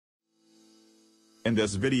In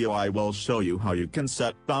this video I will show you how you can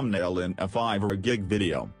set thumbnail in a Fiverr gig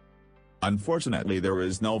video. Unfortunately there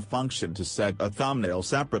is no function to set a thumbnail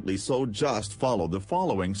separately, so just follow the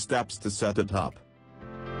following steps to set it up.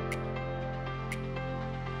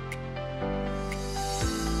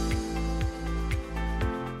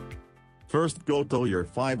 First, go to your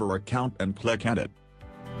Fiverr account and click Edit.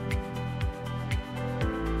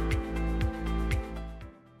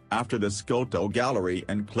 After this, go to Gallery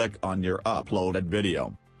and click on your uploaded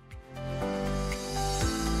video.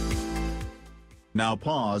 Now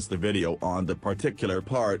pause the video on the particular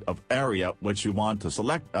part of area which you want to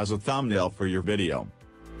select as a thumbnail for your video.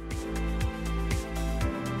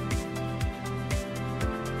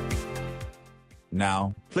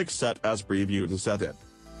 Now, click Set as Preview to set it.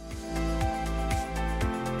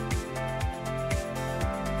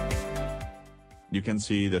 You can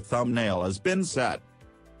see the thumbnail has been set.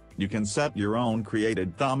 You can set your own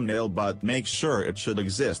created thumbnail, but make sure it should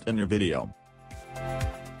exist in your video.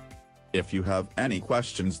 If you have any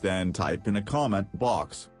questions, then type in a comment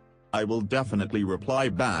box. I will definitely reply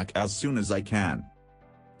back as soon as I can.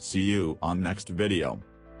 See you on next video.